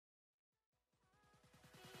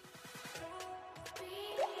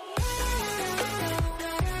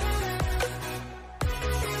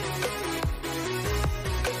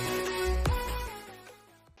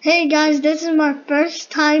Hey guys, this is my first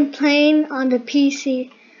time playing on the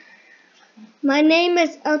PC. My name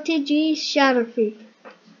is LTG Shadowfreak.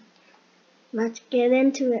 Let's get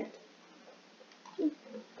into it.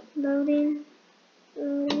 Loading.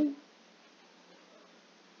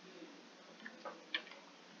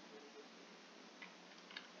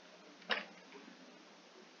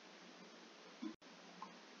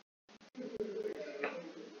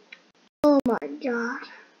 Oh my god.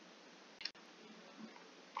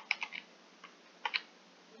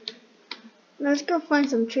 Let's go find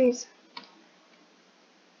some trees.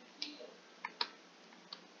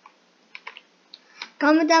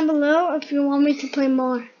 Comment down below if you want me to play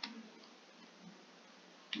more.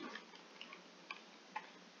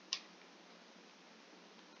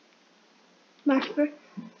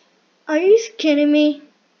 Are you kidding me?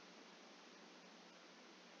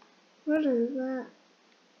 What is that?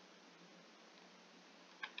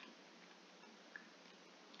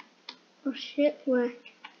 Oh shit, where?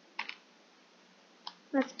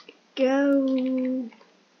 Let's go.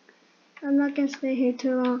 I'm not gonna stay here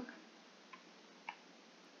too long.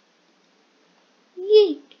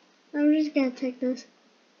 Yeek! I'm just gonna take this.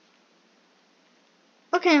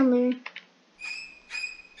 Okay, I'm leaving.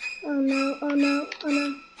 Oh no, oh no, oh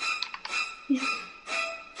no.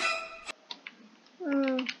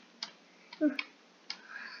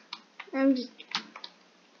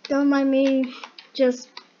 Don't mind me just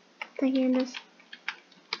taking this.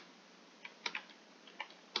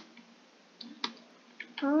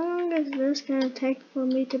 How long is this gonna take for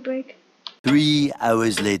me to break? 3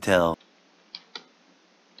 hours later.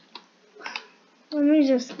 Let me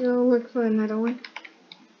just go look for another one.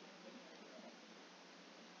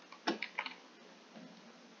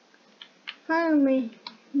 Finally,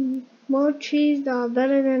 more trees that are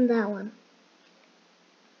better than that one.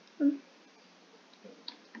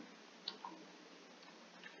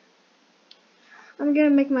 I'm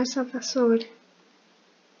gonna make myself a sword.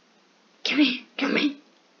 Come here, come here,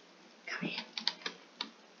 come here.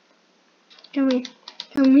 Come here,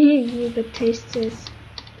 come here, you the tasty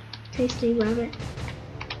rabbit.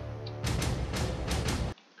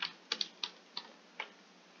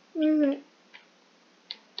 Where is it?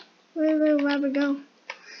 Where did the rabbit go?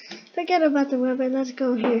 Forget about the rabbit, let's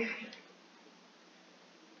go here.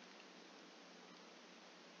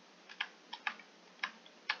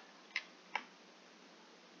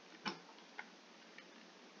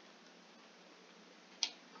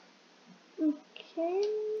 Okay.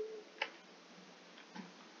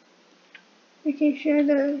 Making sure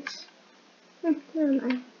there's... never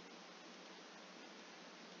mind.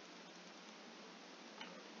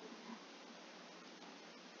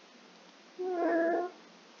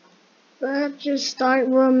 Let's just start.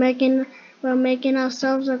 We're making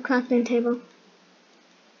ourselves a crafting table.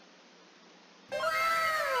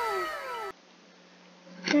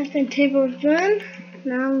 Crafting table is done.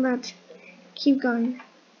 Now let's keep going.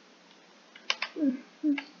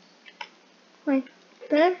 Right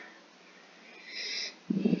there.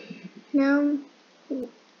 Now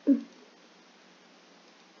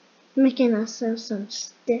making ourselves some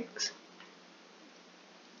sticks.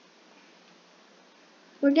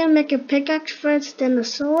 We're gonna make a pickaxe first, then a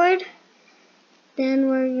sword. Then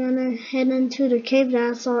we're gonna head into the cave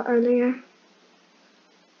that I saw earlier.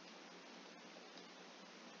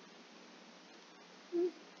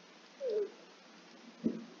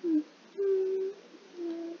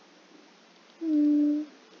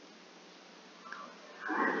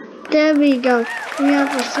 There we go. We have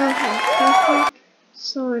ourselves a perfect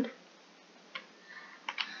sword.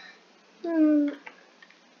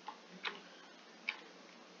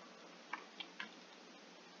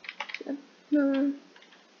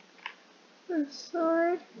 A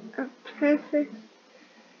sword, a perfect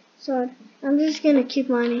sword. I'm just gonna keep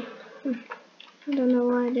mining. I don't know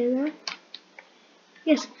why I did that.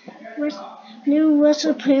 Yes, new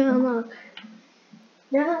recipe unlocked.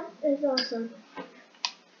 That is awesome.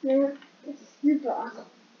 Yeah, it's super awesome.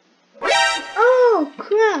 Oh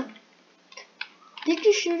crap! Did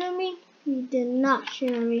you shoot at me? You did not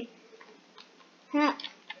shoot at me. Ha!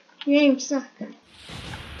 Your aim sucks.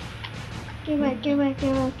 Get away, get away,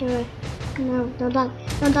 get away, get away. No, don't die.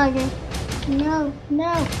 Don't die again. No,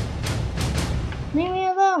 no. Leave me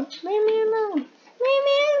alone. Leave me alone. Leave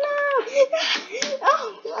me alone.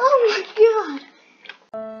 Oh my god.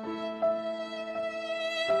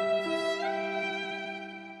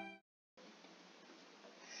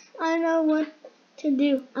 I know what to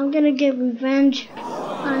do. I'm gonna get revenge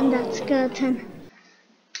on that skeleton.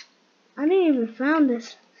 I didn't even found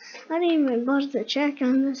this. I didn't even bother to check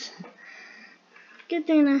on this. Good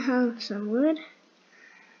thing I have some wood.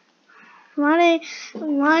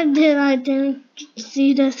 Why did I didn't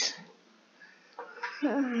see this?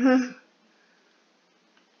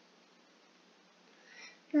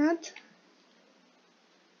 That.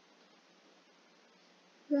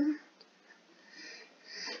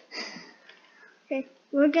 Okay,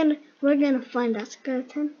 we're gonna find that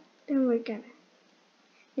skeleton. Then we're gonna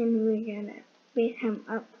beat him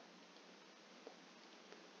up.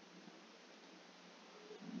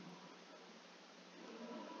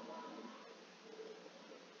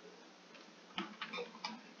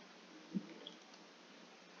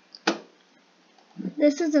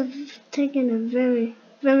 This is taking a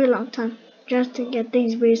very long time just to get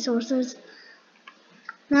these resources.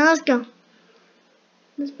 Now let's go.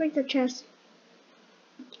 Let's break the chest.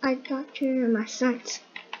 I got you in my sights.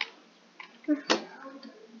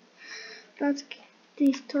 Let's get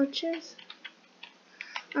these torches.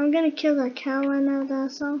 I'm gonna kill that cow right now,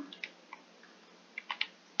 that's all.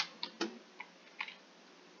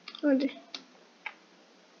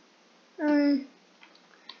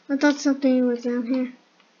 I thought something was down here.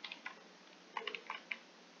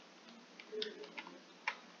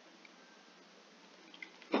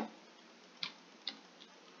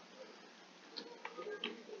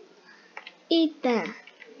 Eat that.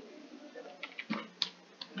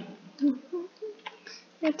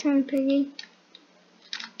 Your turn, piggy.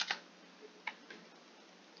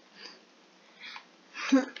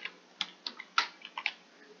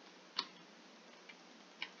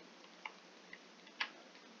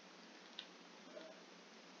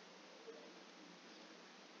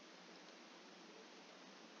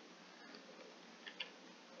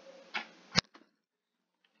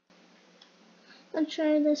 Let's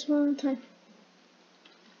try this one more time.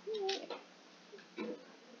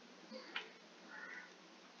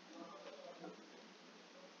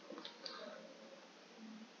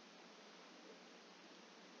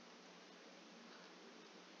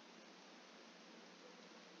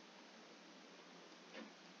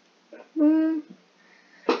 Boom,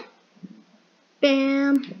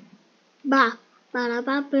 bam, bop, bada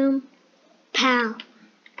bop, boom, pow.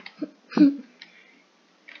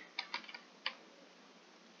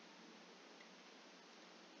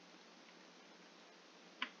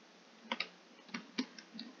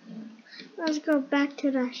 Let's go back to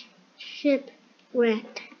the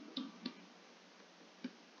shipwreck.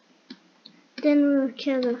 Then we'll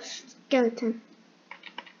kill the skeleton.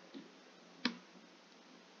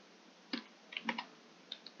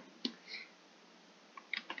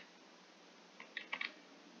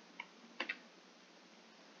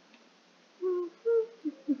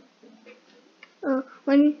 Oh,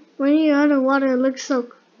 when you're underwater, it looks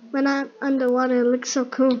so. When I'm underwater, it looks so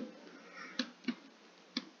cool.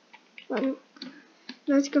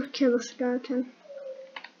 Let's go kill the skeleton.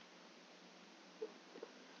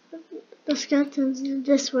 The skeleton's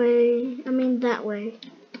this way. I mean that way.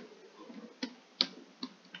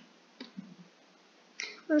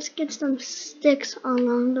 Let's get some sticks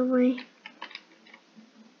along the way.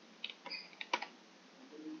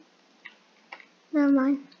 Never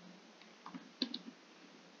mind.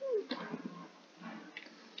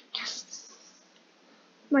 Yes.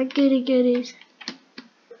 My goody goodies.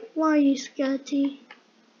 Why are you skelety?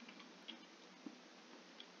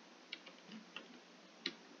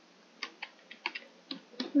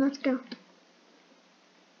 Let's go.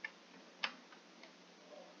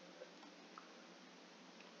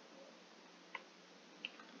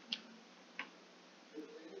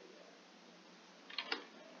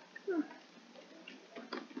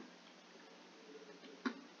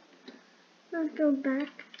 Let's go back.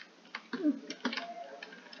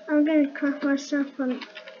 I'm gonna craft myself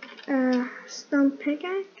a stone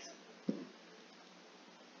pickaxe.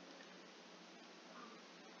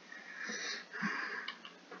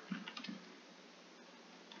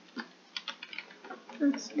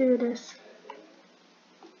 Let's do this.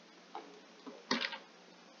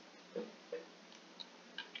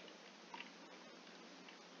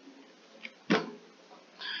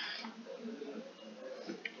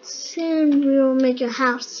 Soon we will make a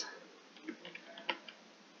house.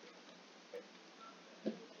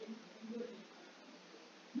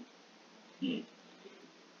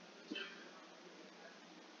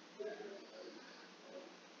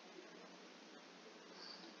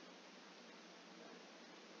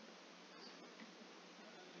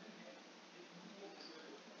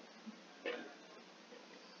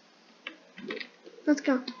 Let's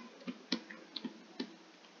go.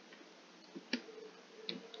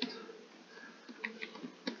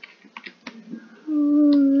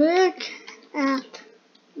 Look at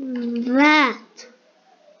that.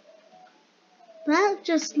 That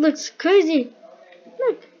just looks crazy.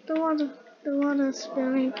 Look, the water. The water's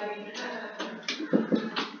spilling.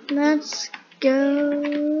 Let's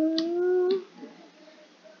go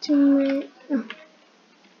to my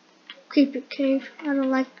creepy cave. I don't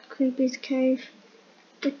like the creepiest cave.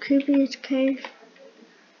 The creepiest cave.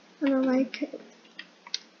 I don't like it.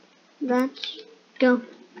 Let's go.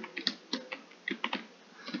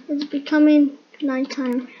 It's becoming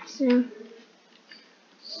nighttime soon.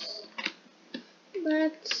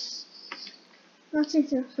 Let's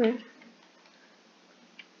interfere.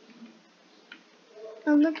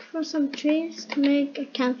 I'll look for some trees to make a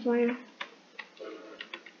campfire.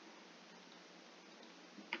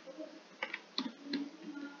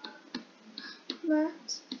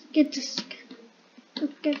 Let's get this.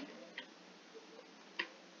 Let's get.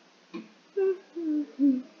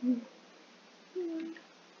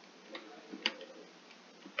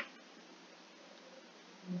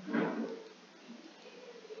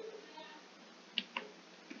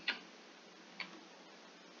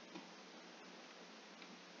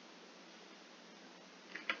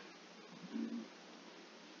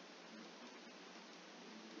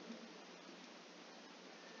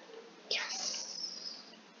 Yes.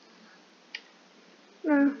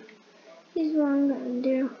 No, here's what I'm gonna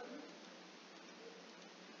do.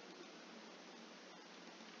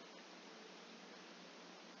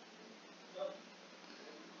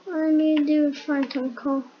 What I need to do is find some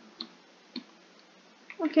coal.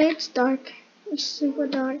 Okay, it's dark. It's super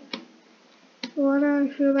dark. What I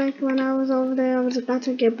feel like when I was over there, I was about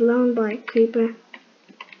to get blown by a creeper.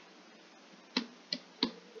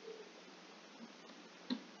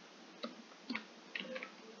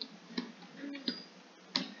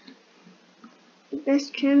 The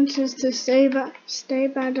best chance is to stay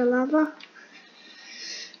by the lava.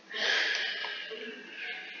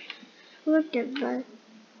 Look at that.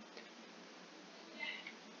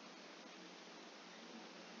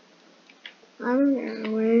 I'm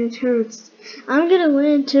gonna wait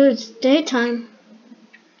until it's daytime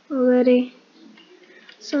already.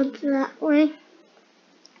 So that way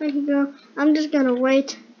I can go. I'm just gonna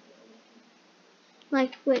wait.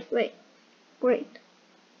 Like wait.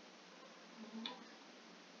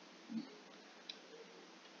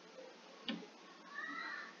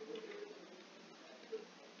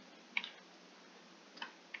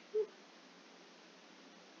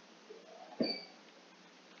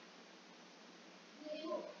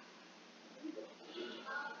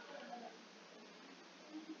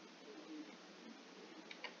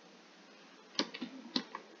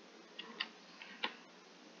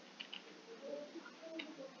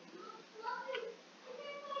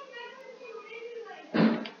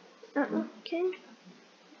 Okay.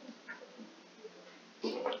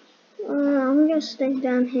 I'm gonna stay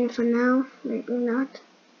down here for now. Maybe not.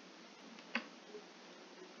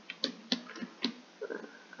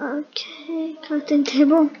 Okay, crafting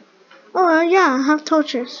table. Oh yeah, I have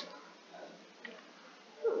torches.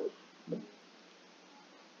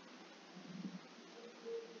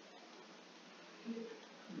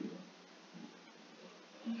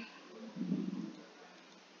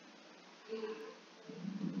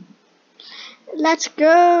 Let's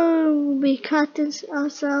go. We cut this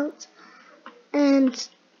ourselves and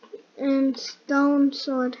stone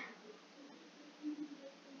sword.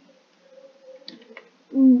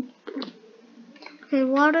 Okay,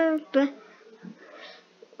 water.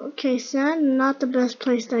 Okay, sand. Not the best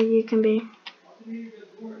place that you can be.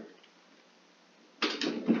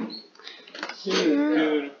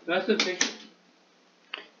 Dude, that's the thing.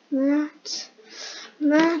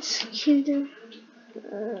 Let's keep them.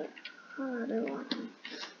 Other one.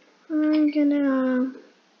 I'm gonna.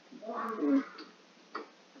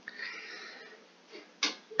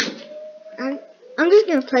 I'm just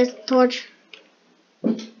gonna place the torch.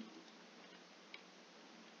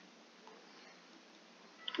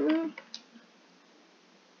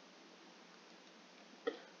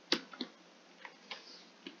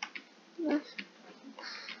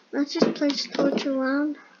 Let's just place the torch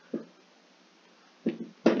around.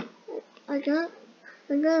 I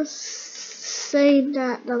gotta say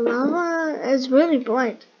that the lava is really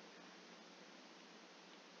bright.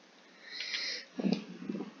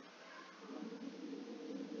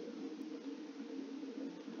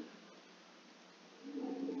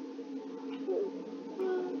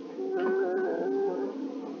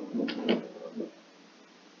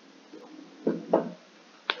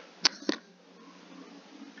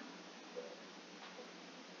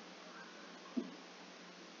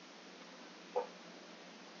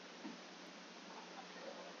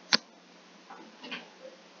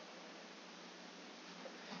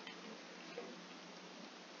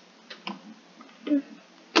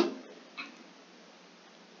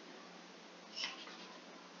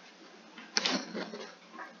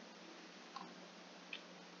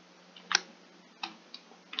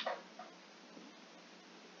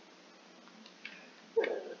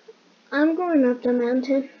 I'm going up the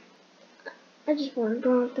mountain. I just want to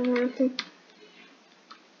go up the mountain.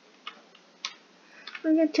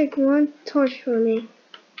 I'm gonna take one torch for me.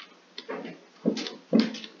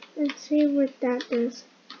 Let's see what that does.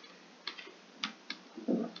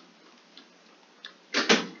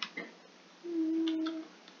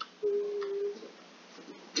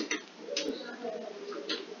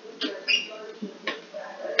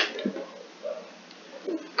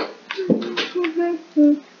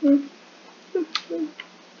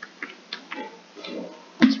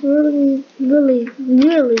 It's really, really,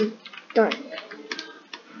 really dark.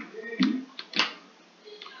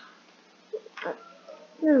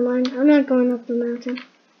 Never mind, I'm not going up the mountain.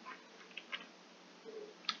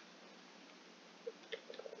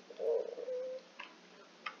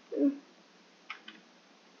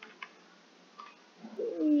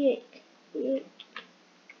 Yuck, yuck.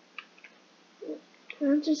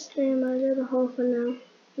 I'll just stay in my little hole for now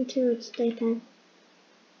until it's daytime.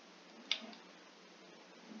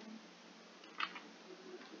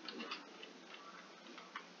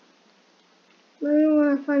 Maybe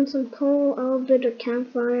when I find some coal, I'll build a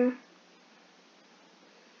campfire.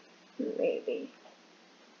 Maybe.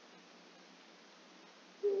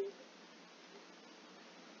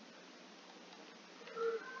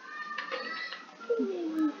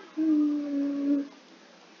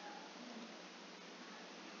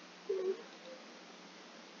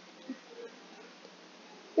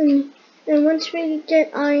 And once we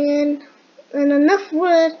get iron and enough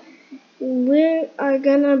wood, we are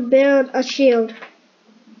gonna build a shield.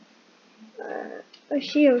 A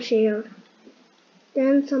shield.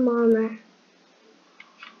 Then some armor.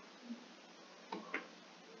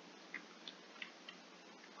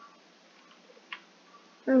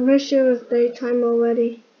 I wish it was daytime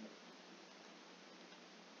already.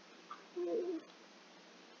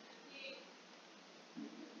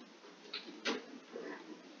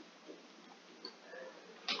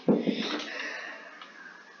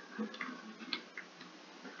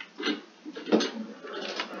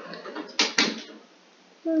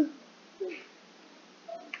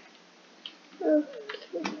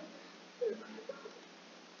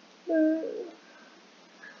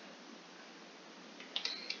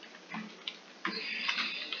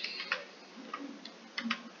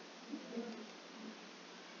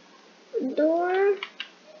 Door.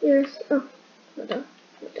 Yes. Oh, hold on.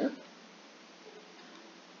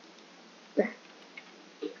 There.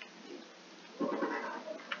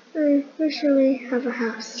 I officially have a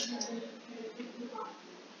house.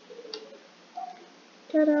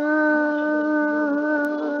 Ta-da!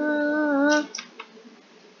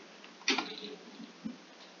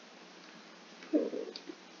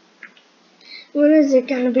 When is it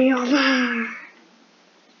gonna be over?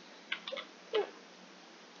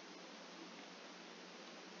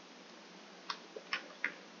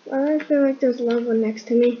 I feel like there's lava next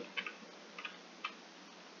to me.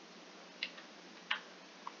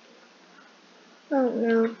 Oh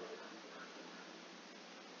no.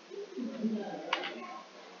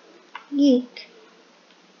 Yeek.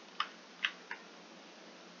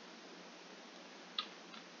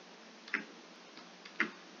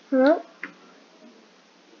 Hello?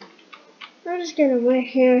 I'm just gonna wait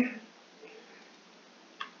here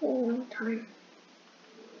for a long time.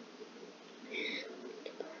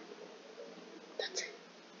 That's it.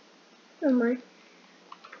 Never mind.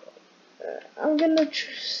 I'm gonna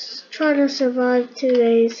try to survive 2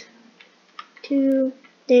 days. 2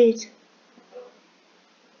 days.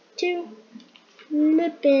 2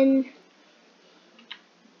 flippin'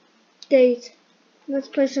 days. Let's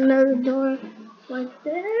place another door right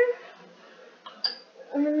there.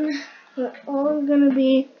 And we're all gonna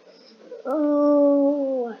be,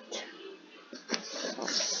 what?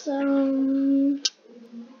 Some.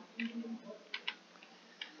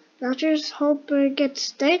 I just hope it gets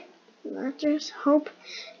state. I just hope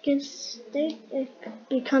it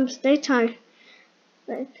becomes daytime,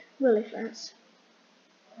 like really fast.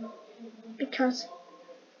 Because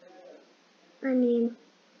I need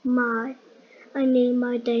my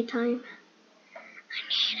daytime. I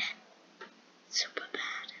need it super bad.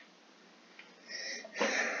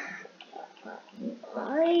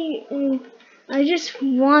 I just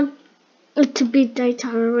want it to be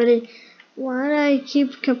daytime already. Why do I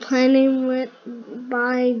keep complaining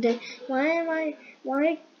by day? Why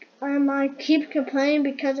am I keep complaining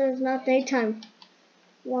because it's not daytime?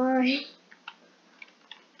 Why?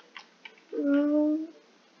 Well,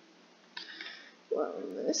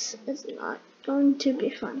 this is not going to be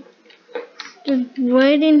fun. Just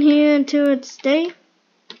waiting here until it's daytime.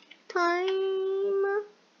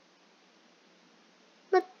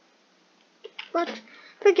 But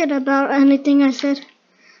Forget about anything I said.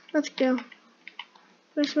 Let's go.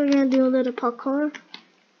 First we're gonna do a little parkour.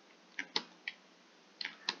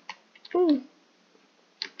 Ooh.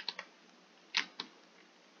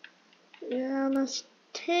 Yeah, let's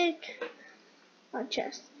take a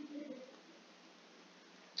chest.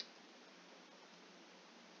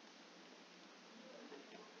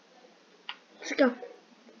 Let's go.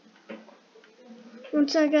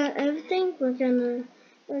 Once I got everything,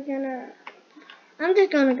 I'm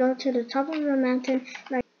just gonna go to the top of the mountain.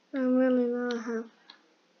 Like, I really know how.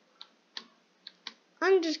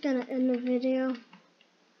 I'm just gonna end the video.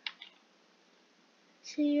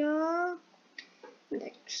 See y'all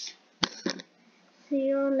next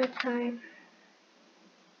time.